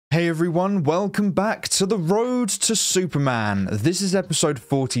Hey everyone, welcome back to The Road to Superman. This is episode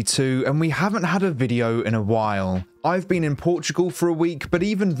 42 and we haven't had a video in a while. I've been in Portugal for a week, but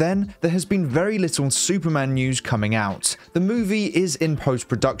even then, there has been very little Superman news coming out. The movie is in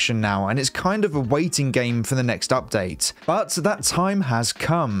post-production now, and it's kind of a waiting game for the next update. But that time has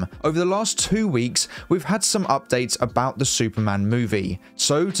come. Over the last 2 weeks, we've had some updates about the Superman movie.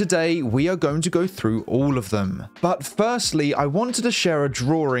 So today, we are going to go through all of them. But firstly, I wanted to share a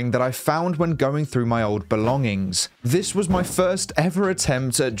drawing that I found when going through my old belongings. This was my first ever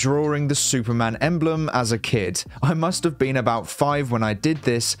attempt at drawing the Superman emblem as a kid. I must have been about 5 when I did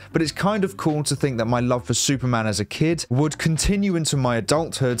this, but it's kind of cool to think that my love for Superman as a kid would continue into my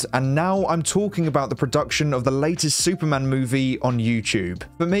adulthood, and now I'm talking about the production of the latest Superman movie on YouTube.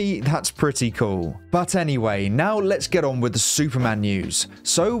 For me, that's pretty cool. But anyway, now let's get on with the Superman news.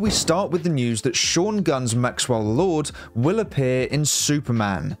 So we start with the news that Sean Gunn's Maxwell Lord will appear in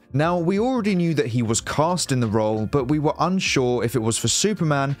Superman. Now, we already knew that he was cast in the role, but we were unsure if it was for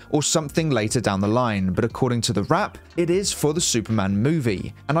Superman or something later down the line, but according to the wrap, it is for the Superman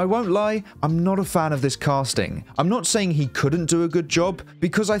movie. And I won't lie, I'm not a fan of this casting. I'm not saying he couldn't do a good job,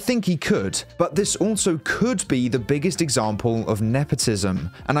 because I think he could, but this also could be the biggest example of nepotism.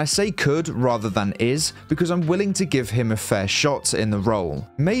 And I say could rather than is, because I'm willing to give him a fair shot in the role.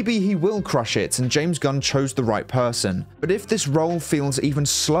 Maybe he will crush it and James Gunn chose the right person, but if this role feels even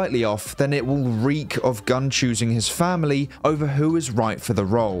slightly off, then it will reek of Gunn choosing his family over who is right for the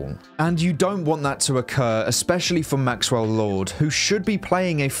role. And you don't want that to occur, especially for Maxwell Lord, who should be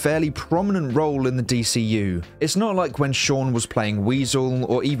playing a fairly prominent role in the DCU. It's not like when Sean was playing Weasel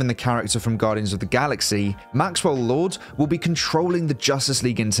or even the character from Guardians of the Galaxy. Maxwell Lord will be controlling the Justice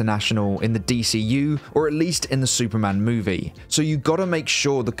League International in the DCU, or at least in the Superman movie. So you gotta make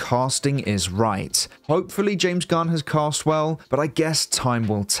sure the casting is right. Hopefully James Gunn has cast well, but I guess time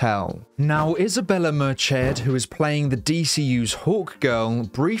will tell. Now, Isabella Merced, who is playing the DCU's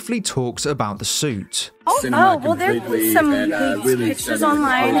Hawkgirl, briefly talks about the suit. Well, there's some pictures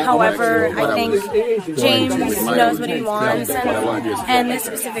online. However, I think James knows what he wants, and this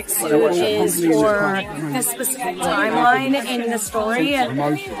specific suit is for this specific timeline in the story. And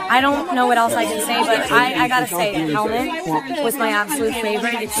I don't know what else I can say, but I gotta say, Helmet was my absolute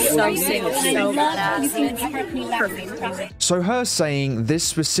favorite. It's so sick, it's so badass, it's perfect. So her saying this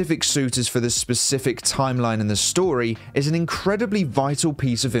specific suit is for this specific timeline in the story is an incredibly vital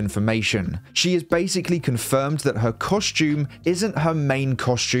piece of information. She is basically confirmed that her costume isn't her main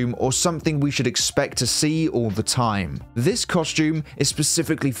costume or something we should expect to see all the time. This costume is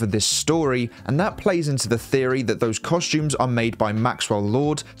specifically for this story, and that plays into the theory that those costumes are made by Maxwell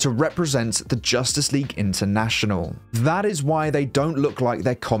Lord to represent the Justice League International. That is why they don't look like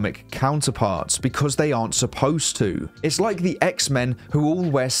their comic counterparts, because they aren't supposed to. It's like the X-Men, who all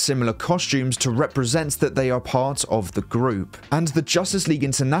wear similar costumes to represent that they are part of the group. And the Justice League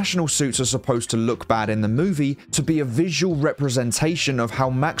International suits are supposed to look bad in the movie to be a visual representation of how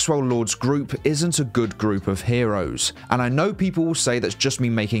Maxwell Lord's group isn't a good group of heroes. And I know people will say that's just me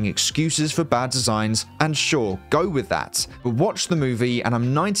making excuses for bad designs, and sure, go with that. But watch the movie and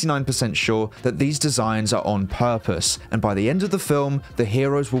I'm 99% sure that these designs are on purpose, and by the end of the film, the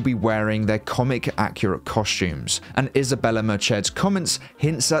heroes will be wearing their comic accurate costumes. And Isabella Merced's comments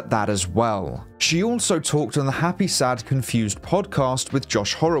hints at that as well. She also talked on the Happy Sad Confused podcast with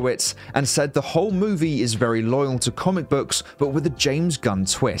Josh Horowitz and said the whole movie is very loyal to comic books, but with a James Gunn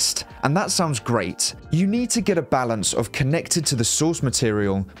twist. And that sounds great. You need to get a balance of connected to the source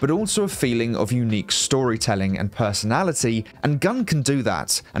material, but also a feeling of unique storytelling and personality, and Gunn can do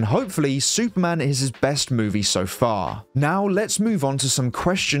that, and hopefully Superman is his best movie so far. Now let's move on to some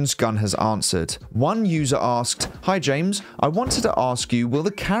questions Gunn has answered. One user asked, "Hi James, I wanted to ask you, will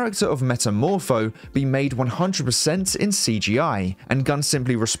the character of Metamorpho be made 100% in CGI?" And Gunn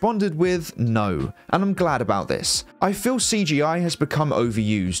simply responded with no, and I'm glad about this. I feel CGI has become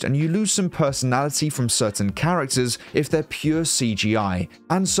overused and you lose some personality from certain characters if they're pure CGI,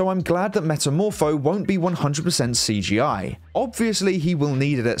 and so I'm glad that Metamorpho won't be 100% CGI. Obviously he will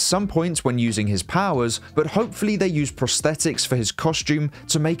need it at some point when using his powers, but hopefully they use prosthetics for his costume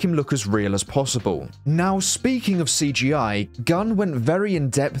to make him look as real as possible. Now, speaking of CGI, Gunn went very in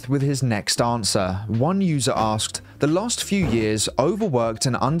depth with his next answer. One user asked, "The last few years, overworked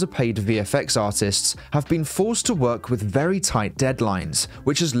and underpaid VFX artists have been forced to work with very tight deadlines,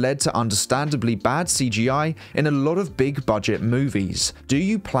 which has led to understandably bad CGI in a lot of big budget movies. Do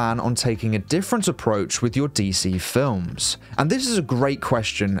you plan on taking a different approach with your DC films?" And this is a great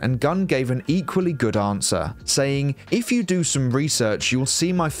question, and Gunn gave an equally good answer, saying, "If you do some research, you'll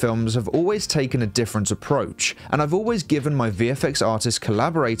see my films have always taken a different approach, and I've always given my VFX artist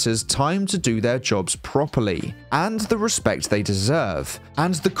collaborators time to do their jobs properly, and the respect they deserve.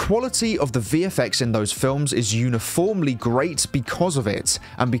 And the quality of the VFX in those films is uniformly great because of it,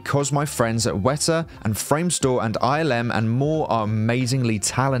 and because my friends at Weta and Framestore and ILM and more are amazingly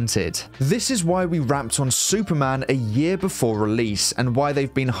talented. This is why we wrapped on Superman a year before release, and why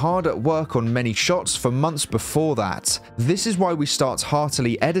they've been hard at work on many shots for months before that. This is why we start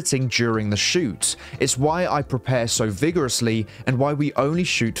heartily editing during the shoot. It's why I prepare so vigorously, and why we only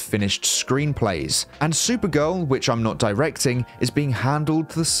shoot finished screenplays. And Supergirl, which I'm not directing, is being handled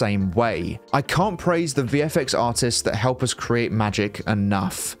the same way. I can't praise the VFX artists that help us create magic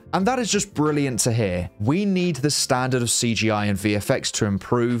enough." And that is just brilliant to hear. We need the standard of CGI and VFX to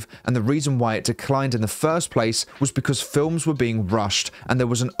improve, and the reason why it declined in the first place was because films were being rushed and there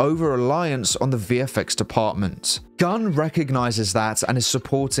was an over-reliance on the VFX department. Gunn recognizes that and is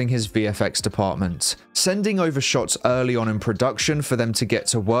supporting his VFX department, sending over shots early on in production for them to get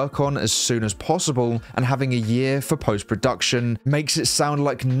to work on as soon as possible, and having a year for post-production makes it sound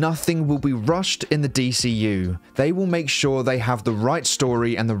like nothing will be rushed in the DCU. They will make sure they have the right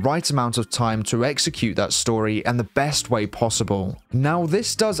story and the right amount of time to execute that story in the best way possible. Now,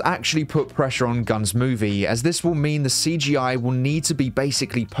 this does actually put pressure on Gunn's movie, as this will mean the CGI will need to be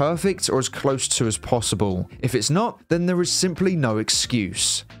basically perfect or as close to as possible. If it's not, then there is simply no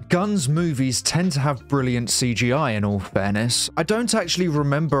excuse. Gunn's movies tend to have brilliant CGI in all fairness. I don't actually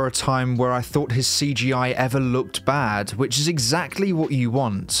remember a time where I thought his CGI ever looked bad, which is exactly what you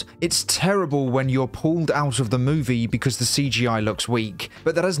want. It's terrible when you're pulled out of the movie because the CGI looks weak,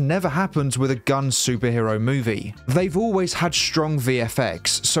 but that has never happened with a Gunn superhero movie. They've always had strong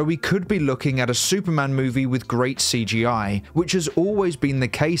VFX, so we could be looking at a Superman movie with great CGI, which has always been the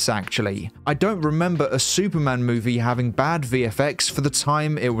case actually. I don't remember a Superman movie having bad VFX for the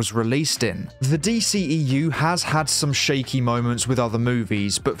time it was released in. The DCEU has had some shaky moments with other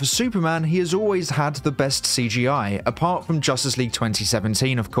movies, but for Superman he has always had the best CGI, apart from Justice League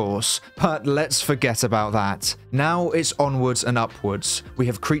 2017 of course, but let's forget about that. Now it's onwards and upwards. We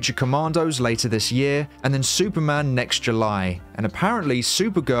have Creature Commandos later this year, and then Superman next July, and apparently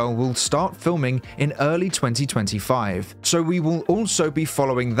Supergirl will start filming in early 2025, so we will also be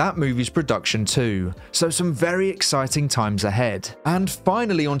following that movie's production too, so some very exciting times ahead. And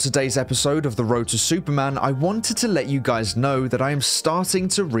finally, on today's episode of The Road to Superman, I wanted to let you guys know that I am starting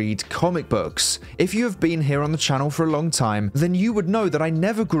to read comic books. If you have been here on the channel for a long time, then you would know that I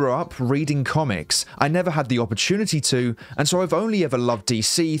never grew up reading comics. I never had the opportunity to, and so I've only ever loved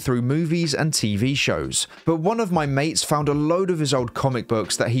DC through movies and TV shows. But one of my mates found a load of his old comic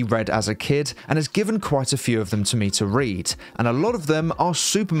books that he read as a kid and has given quite a few of them to me to read, and a lot of them are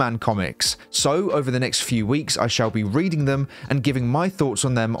Superman comics. So over the next few weeks I shall be reading them and giving my thoughts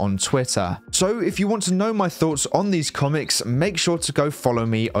on them on Twitter. So if you want to know my thoughts on these comics, make sure to go follow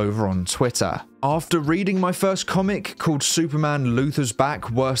me over on Twitter. After reading my first comic, called Superman Luthor's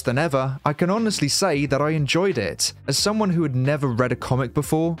Back Worse Than Ever, I can honestly say that I enjoyed it. As someone who had never read a comic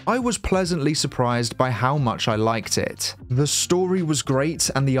before, I was pleasantly surprised by how much I liked it. The story was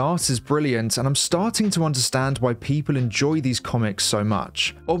great and the art is brilliant, and I'm starting to understand why people enjoy these comics so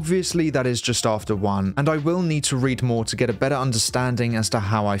much. Obviously that is just after one, and I will need to read more to get a better understanding as to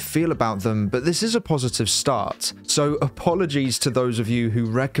how I feel about them, but this is a positive start. So apologies to those of you who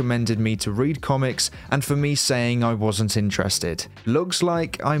recommended me to read comics and for me saying I wasn't interested. Looks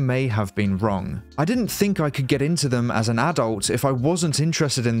like I may have been wrong. I didn't think I could get into them as an adult if I wasn't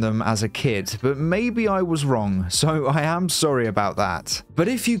interested in them as a kid, but maybe I was wrong, so I am sorry about that. But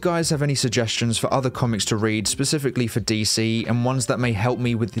if you guys have any suggestions for other comics to read specifically for DC and ones that may help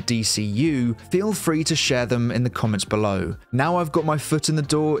me with the DCU, feel free to share them in the comments below. Now I've got my foot in the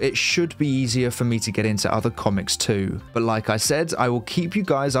door, it should be easier for me to get into other comics too. But like I said, I will keep you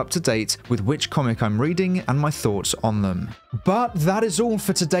guys up to date with which comic I'm reading and my thoughts on them. But that is all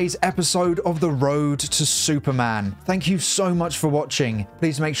for today's episode of The Road to Superman. Thank you so much for watching.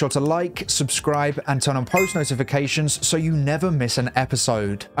 Please make sure to like, subscribe, and turn on post notifications so you never miss an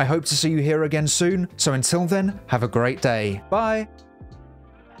episode. I hope to see you here again soon, so until then, have a great day. Bye!